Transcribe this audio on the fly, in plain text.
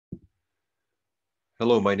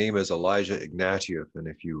Hello, my name is Elijah Ignatieff, and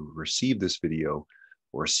if you receive this video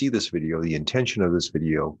or see this video, the intention of this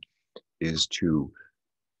video is to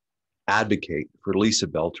advocate for Lisa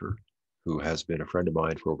Belter, who has been a friend of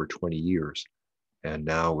mine for over 20 years and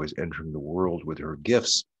now is entering the world with her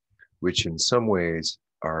gifts, which in some ways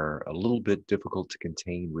are a little bit difficult to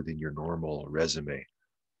contain within your normal resume.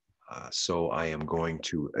 So I am going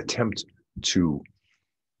to attempt to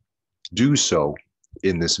do so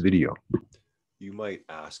in this video. You might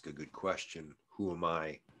ask a good question. Who am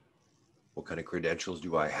I? What kind of credentials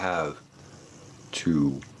do I have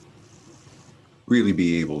to really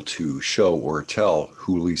be able to show or tell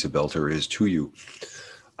who Lisa Belter is to you?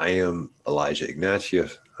 I am Elijah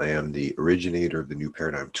Ignatieff. I am the originator of the New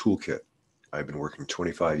Paradigm Toolkit. I've been working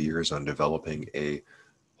 25 years on developing a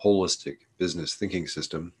holistic business thinking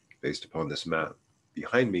system based upon this map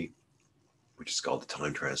behind me, which is called the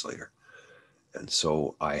Time Translator. And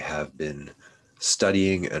so I have been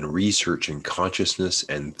studying and researching consciousness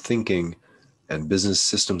and thinking and business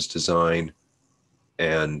systems design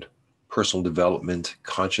and personal development,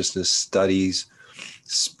 consciousness studies,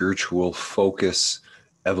 spiritual focus,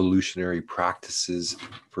 evolutionary practices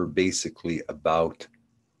for basically about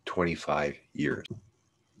 25 years.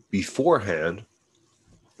 Beforehand,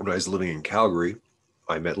 when I was living in Calgary,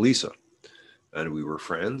 I met Lisa. And we were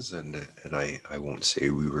friends, and I won't say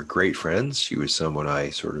we were great friends. She was someone I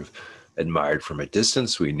sort of admired from a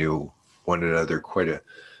distance. We knew one another quite a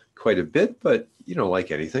bit, but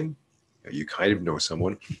like anything, you kind of know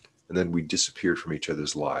someone, and then we disappeared from each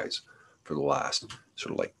other's lives for the last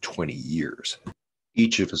sort of like 20 years.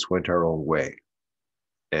 Each of us went our own way,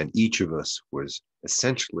 and each of us was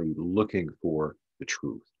essentially looking for the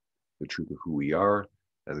truth of who we are,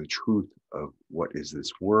 and the truth of what is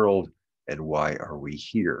this world, and why are we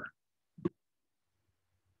here?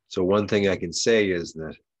 So one thing I can say is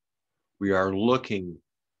that we are looking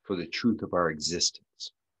for the truth of our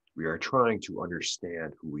existence. We are trying to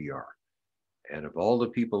understand who we are. And of all the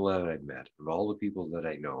people that I've met, of all the people that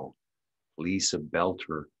I know, Lisa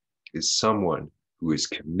Belter is someone who is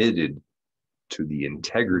committed to the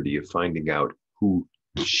integrity of finding out who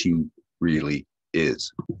she really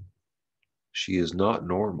is. She is not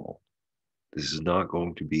normal. This is not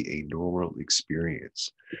going to be a normal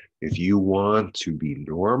experience. If you want to be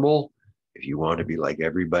normal, if you want to be like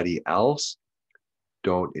everybody else,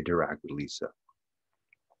 don't interact with Lisa.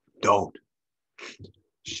 Don't.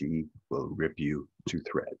 She will rip you to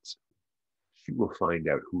threads. She will find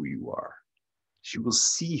out who you are. She will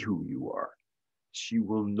see who you are. She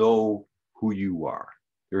will know who you are.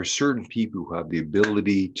 There are certain people who have the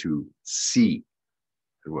ability to see.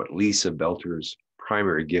 And what Lisa Belter's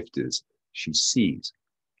primary gift is, she sees.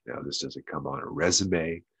 Now, this doesn't come on a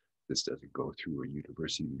resume. This doesn't go through a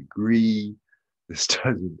university degree. This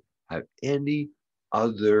doesn't have any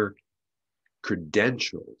other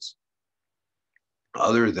credentials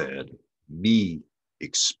other than me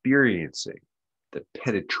experiencing the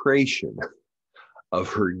penetration of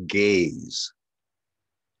her gaze.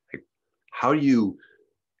 Like, how do you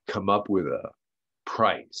come up with a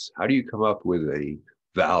price? How do you come up with a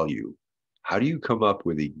value? How do you come up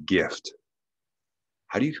with a gift?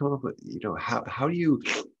 How do you come up with,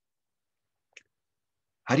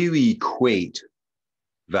 how do you equate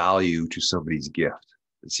value to somebody's gift?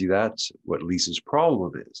 And see, that's what Lisa's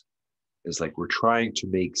problem is like we're trying to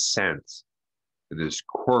make sense in this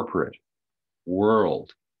corporate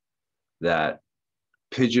world that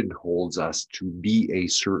pigeonholes us to be a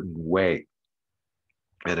certain way.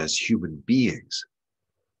 And as human beings,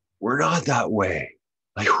 we're not that way.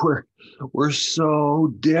 Like we're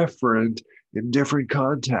so different in different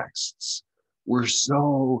contexts. We're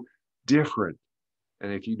so different.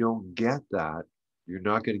 And if you don't get that, you're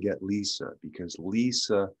not going to get Lisa, because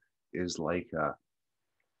Lisa's like the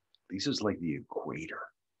equator.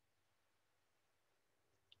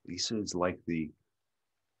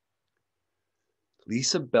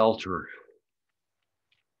 Lisa Belter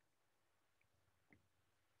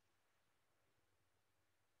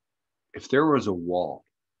if there was a wall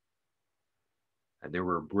and there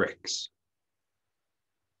were bricks,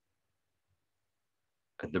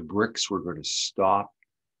 and the bricks were going to stop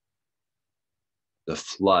the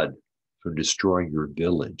flood from destroying your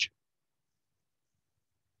village,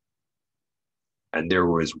 and there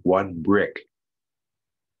was one brick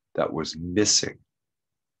that was missing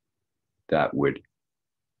that would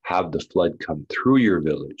have the flood come through your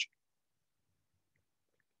village,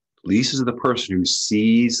 Lisa's the person who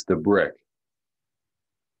sees the brick,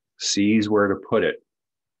 sees where to put it,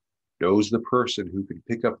 knows the person who can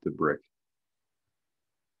pick up the brick,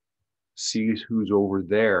 sees who's over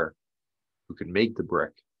there who can make the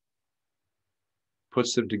brick,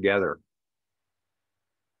 puts them together,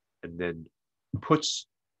 and then puts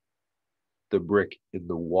the brick in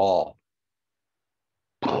the wall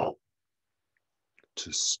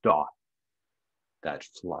to stop that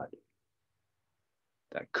flood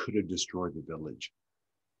that could have destroyed the village,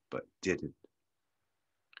 but didn't.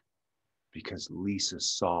 Because Lisa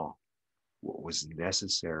saw what was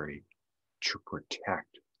necessary to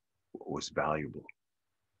protect what was valuable.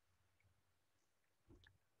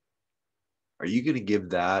 Are you going to give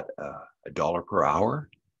that $1 per hour?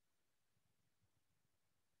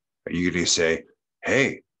 Are you going to say,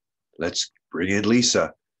 hey, let's bring in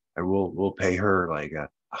Lisa and we'll pay her like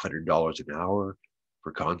 $100 an hour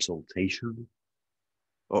for consultation?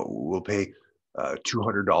 Oh, we'll pay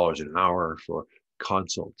 $200 an hour for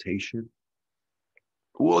consultation.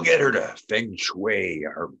 We'll get her to feng shui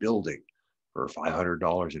our building for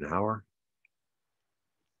 $500 an hour.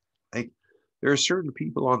 Like, there are certain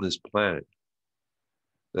people on this planet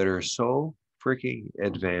that are so freaking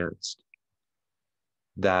advanced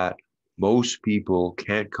that most people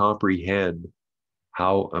can't comprehend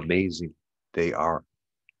how amazing they are.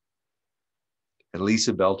 And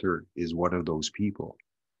Lisa Belter is one of those people.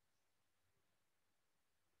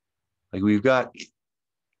 Like, we've got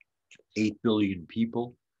 8 billion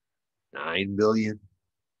people, 9 billion,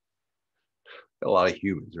 a lot of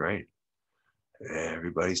humans, right?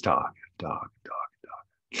 Everybody's talking.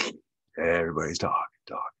 Everybody's talking.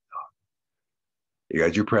 You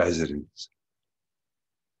got your presidents,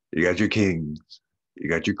 you got your kings, you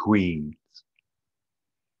got your queens.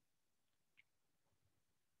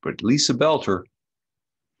 But Lisa Belter,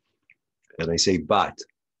 and I say but,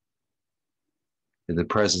 in the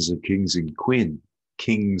presence of kings and queens,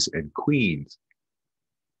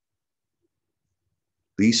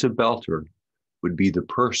 Lisa Belter would be the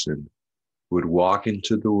person who would walk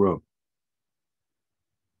into the room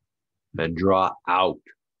and draw out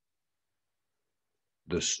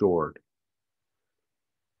the sword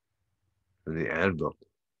and the anvil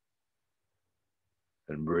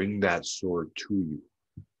and bring that sword to you.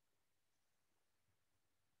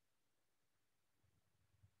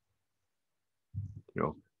 You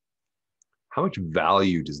know, how much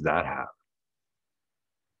value does that have?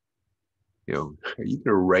 You know, are you going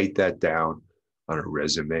to write that down on a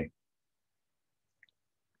resume?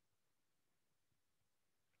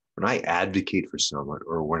 When I advocate for someone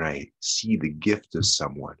or when I see the gift of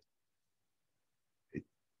someone, it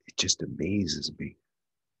just amazes me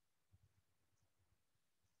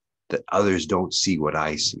that others don't see what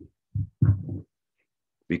I see.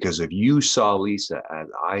 Because if you saw Lisa as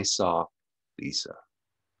I saw Lisa,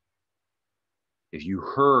 if you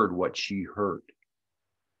heard what she heard,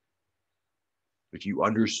 if you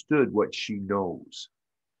understood what she knows,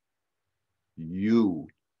 you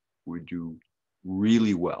would do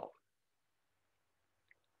really well.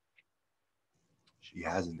 She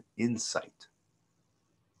has an insight.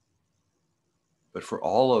 But for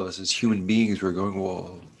all of us as human beings, we're going,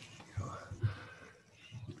 well,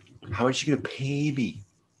 how much are you going to pay me?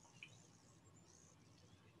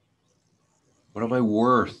 What am I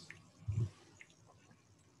worth?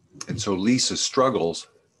 And so Lisa struggles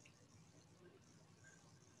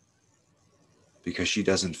because she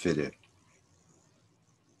doesn't fit in.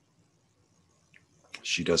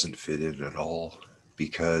 She doesn't fit in at all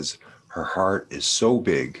because her heart is so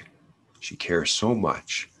big. She cares so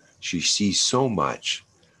much. She sees so much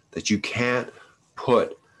that you can't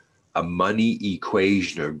put a money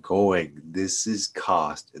equation of going, this is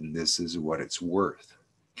cost and this is what it's worth.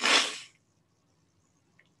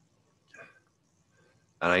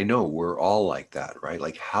 And I know we're all like that, right?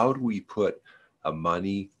 Like, how do we put a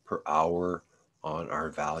money per hour on our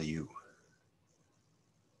value?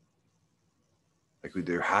 Like,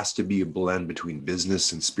 there has to be a blend between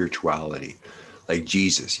business and spirituality. Like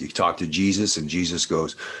Jesus, you talk to Jesus and Jesus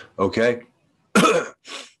goes, okay,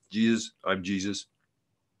 Jesus, I'm Jesus.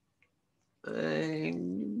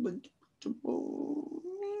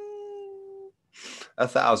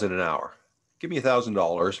 $1,000 an hour. Give me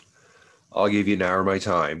 $1,000. I'll give you an hour of my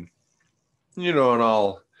time, you know, and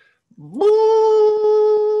I'll.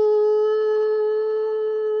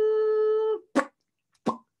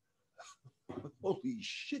 Holy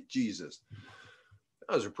shit, Jesus.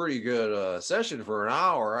 That was a pretty good session for an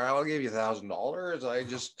hour. I'll give you $1,000. I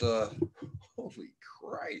just, holy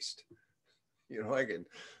Christ. You know, I can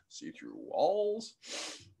see through walls.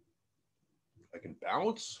 I can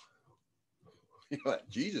bounce. You know, that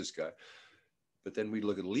Jesus guy. But then we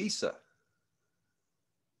look at Lisa.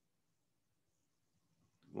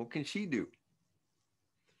 What can she do?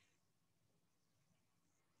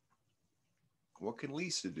 What can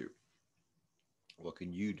Lisa do? What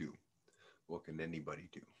can you do? what can anybody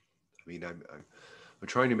do? I mean, I'm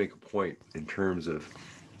trying to make a point in terms of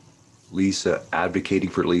Lisa, advocating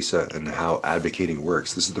for Lisa, and how advocating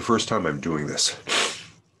works. This is the first time I'm doing this.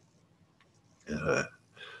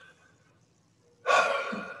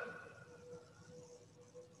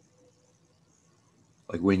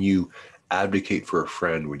 Like when you advocate for a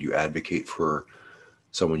friend, when you advocate for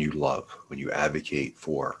someone you love, when you advocate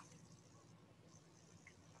for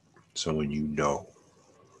someone you know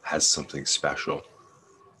has something special,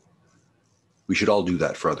 we should all do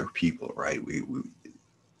that for other people, right?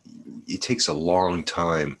 It takes a long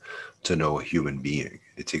time to know a human being.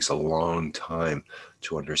 It takes a long time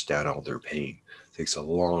to understand all their pain. It takes a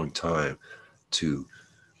long time to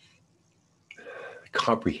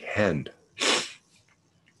comprehend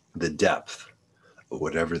the depth of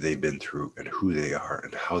whatever they've been through and who they are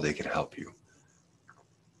and how they can help you.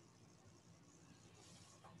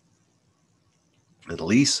 And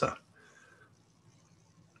Lisa,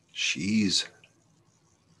 she's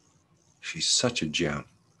such a gem.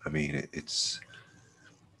 I mean, there's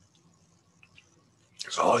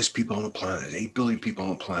all these people on the planet, 8 billion people on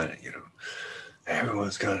the planet, you know.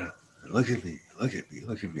 Everyone's kind of, look at me, look at me,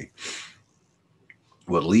 look at me.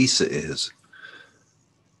 What Lisa is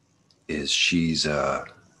she's a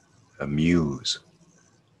muse.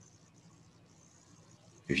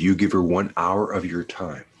 If you give her 1 hour of your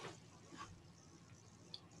time,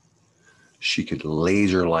 she could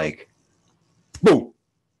laser like, boom,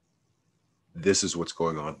 this is what's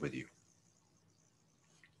going on with you.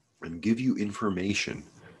 And give you information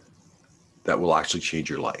that will actually change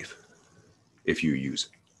your life if you use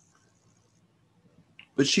it.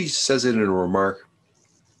 But she says it in a remark.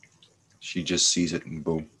 She just sees it and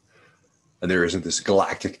boom. And there isn't this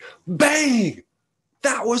galactic bang.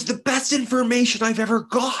 That was the best information I've ever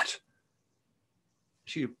got.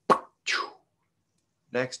 She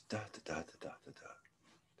next da, da, da, da, da, da.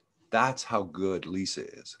 That's how good Lisa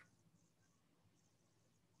is.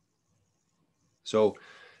 So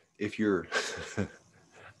if you're,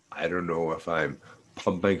 I don't know if I'm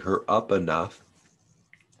pumping her up enough,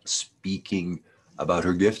 speaking about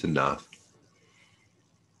her gift enough.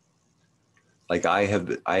 Like I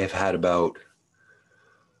have had about,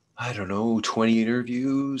 I don't know, 20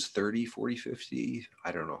 interviews, 30, 40, 50.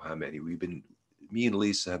 I don't know how many. Me and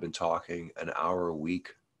Lisa have been talking an hour a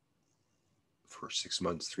week for 6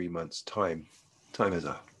 months, 3 months. Time is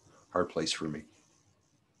a hard place for me.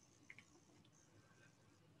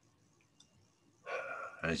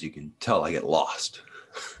 As you can tell, I get lost.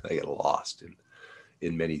 I get lost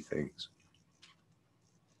in many things.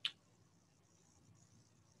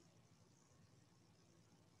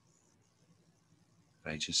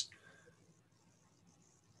 I just,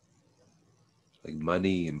 like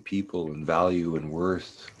money and people and value and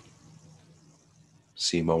worth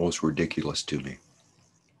seem almost ridiculous to me.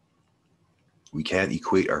 We can't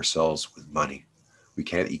equate ourselves with money. We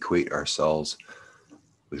can't equate ourselves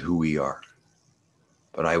with who we are.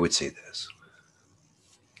 But I would say this.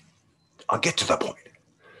 I'll get to the point.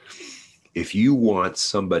 If you want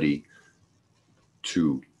somebody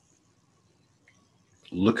to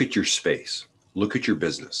look at your space, look at your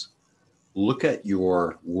business, look at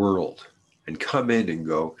your world, and come in and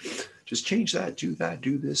go, just change that, do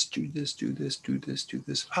this, do this, do this, do this, do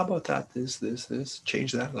this. How about that? This,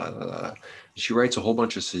 change that, la, la, la. She writes a whole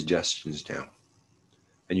bunch of suggestions down.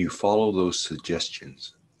 And you follow those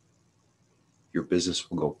suggestions. Your business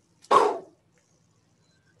will go, poof.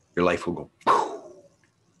 Your life will go, poof.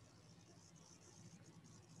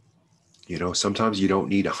 You know, sometimes you don't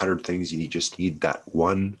need 100 things. You just need that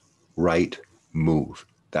one right move,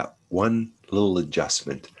 that one little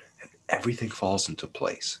adjustment, and everything falls into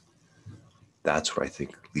place. That's what I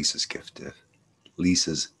think Lisa's gift is.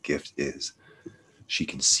 Lisa's gift is. She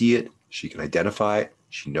can see it, she can identify it,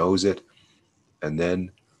 she knows it, and then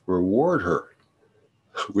reward her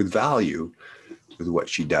with value with what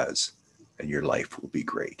she does, and your life will be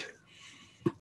great.